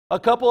A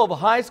couple of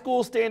high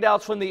school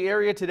standouts from the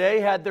area today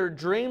had their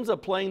dreams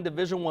of playing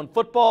Division I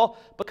football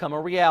become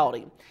a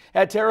reality.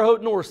 At Terre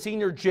Haute North,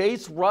 senior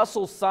Jace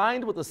Russell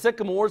signed with the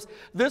Sycamores.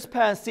 This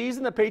past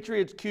season, the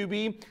Patriots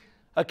QB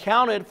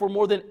accounted for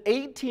more than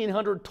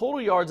 1,800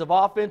 total yards of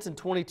offense and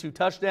 22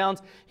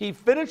 touchdowns. He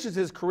finishes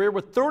his career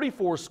with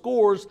 34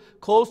 scores,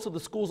 close to the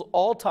school's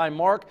all-time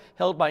mark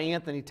held by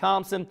Anthony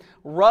Thompson.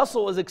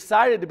 Russell is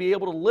excited to be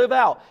able to live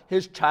out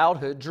his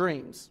childhood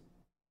dreams.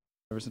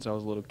 Ever since I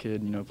was a little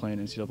kid, playing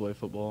NCAA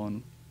football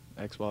and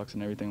Xbox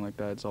and everything like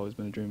that, it's always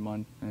been a dream of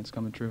mine, and it's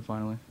coming true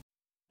finally.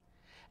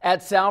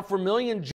 At South Vermilion,